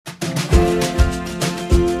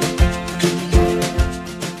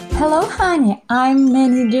Hello honey, I'm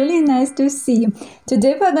Nanny Julie, nice to see you.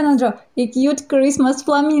 Today we're gonna draw a cute Christmas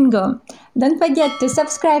flamingo. Don't forget to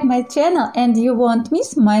subscribe my channel and you won't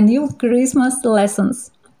miss my new Christmas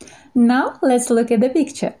lessons. Now let's look at the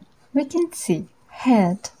picture. We can see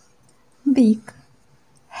head, beak,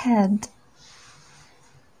 head,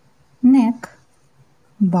 neck,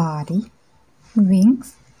 body,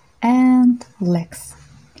 wings and legs.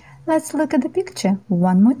 Let's look at the picture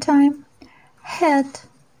one more time. Head,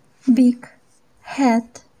 beak,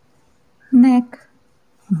 head, neck,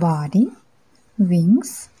 body,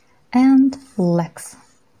 wings and legs.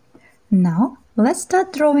 Now let's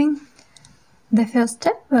start drawing. The first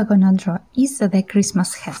step we're gonna draw is the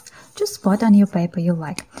Christmas hat. Just spot on your paper you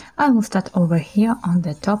like. I will start over here on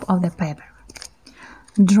the top of the paper.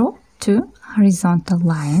 Draw two horizontal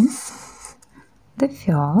lines, the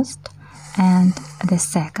first and the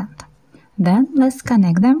second. Then let's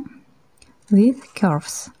connect them with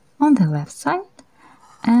curves on the left side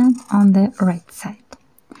and on the right side.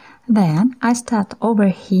 Then I start over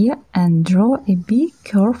here and draw a big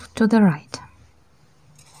curve to the right.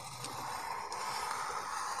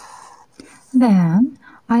 Then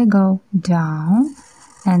I go down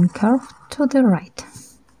and curve to the right.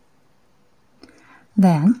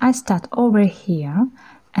 Then I start over here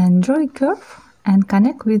and draw a curve and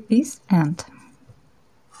connect with this end.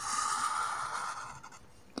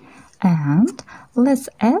 And let's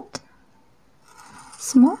add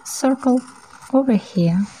small circle over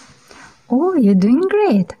here. Oh, you're doing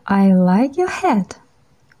great! I like your head.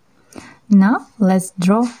 Now let's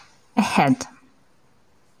draw a head.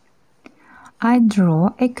 I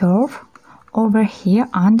draw a curve over here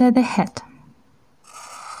under the head.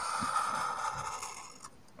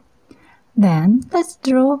 Then let's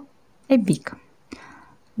draw a beak.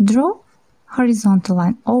 Draw horizontal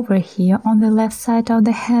line over here on the left side of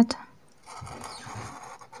the head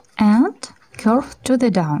and curve to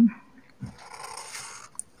the down.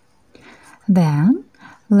 Then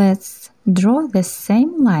let's draw the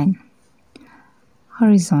same line,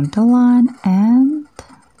 horizontal line and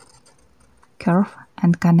curve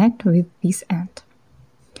and connect with this end.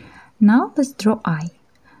 Now let's draw eye.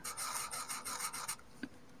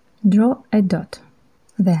 Draw a dot.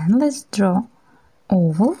 Then let's draw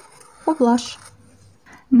oval for blush.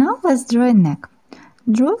 Now let's draw a neck.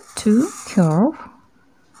 Draw two curves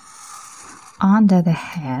under the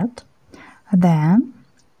head, then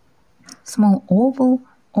small oval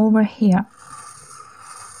over here.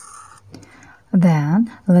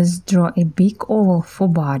 Then let's draw a big oval for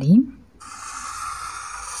body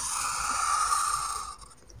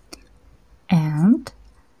and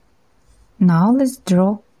now let's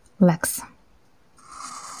draw legs.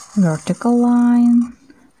 Vertical line,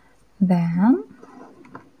 then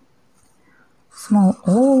small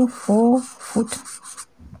oval for foot,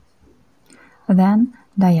 then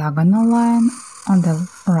diagonal line on the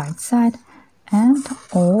right side and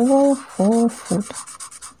oval for foot.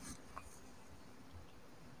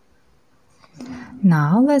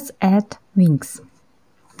 Now let's add wings.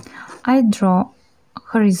 I draw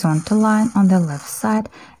horizontal line on the left side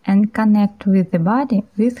and connect with the body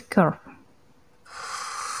with curve.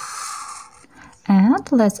 And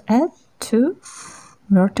let's add two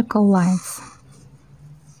vertical lines.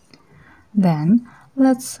 Then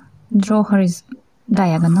let's draw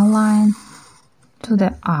diagonal line to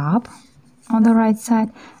the up on the right side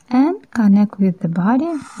and connect with the body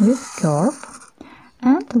with curve.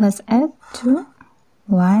 And let's add two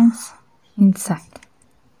lines inside.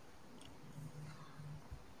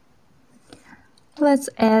 Let's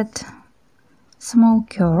add small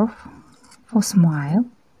curve for smile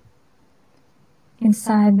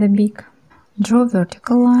inside the beak. Draw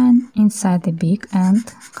vertical line inside the beak and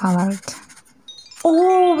color it.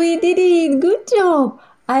 Oh, we did it! Good job!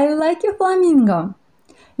 I like your flamingo.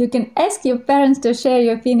 You can ask your parents to share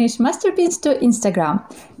your finished masterpiece to Instagram.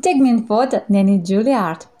 Tag me in photo Nanny Julie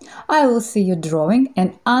Art. I will see you drawing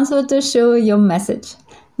and answer to show your message.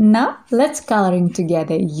 Now let's coloring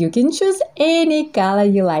together. You can choose any color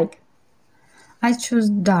you like. I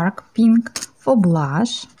choose dark pink for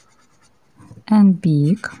blush and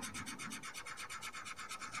beak.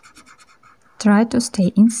 Try to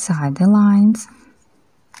stay inside the lines.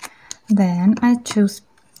 Then I choose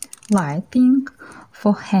light pink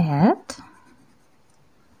for head,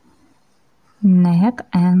 neck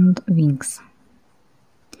and wings.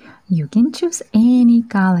 You can choose any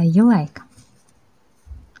color you like.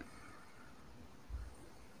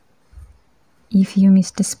 If you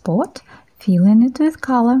missed a spot, fill in it with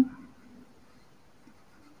color.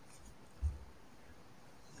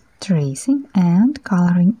 Tracing and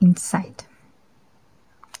coloring inside.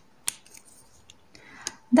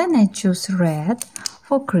 Then I choose red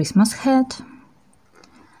for Christmas hat.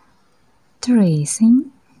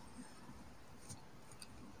 Tracing.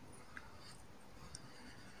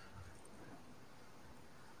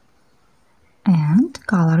 And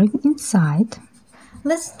coloring inside.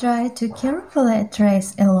 Let's try to carefully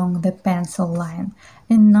trace along the pencil line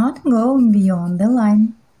and not go beyond the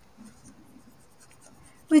line.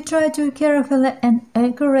 We try to carefully and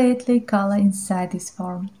accurately color inside this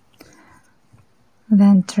form.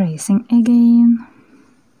 Then tracing again.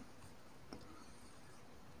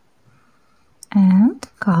 And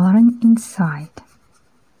coloring inside.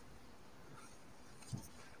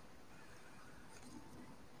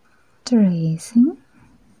 Tracing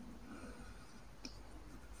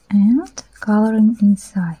and coloring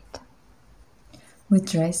inside. We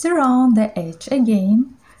trace around the edge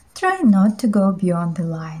again. Try not to go beyond the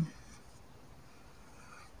line.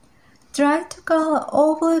 Try to color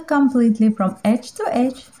over completely from edge to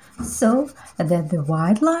edge so that the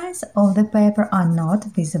white lines of the paper are not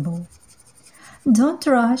visible. Don't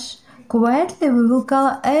rush. Quietly we will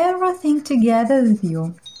color everything together with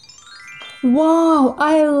you. Wow,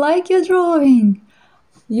 I like your drawing!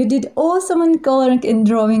 You did awesome in coloring and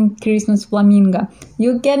drawing Christmas flamingo.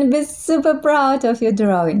 You can be super proud of your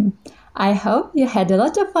drawing. I hope you had a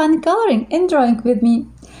lot of fun coloring and drawing with me.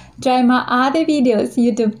 Try my other videos,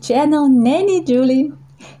 YouTube channel Nanny Julie.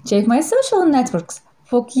 Check my social networks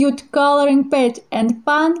for cute coloring page and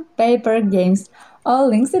fun paper games. All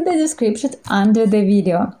links in the description under the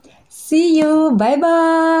video. See you! Bye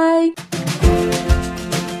bye!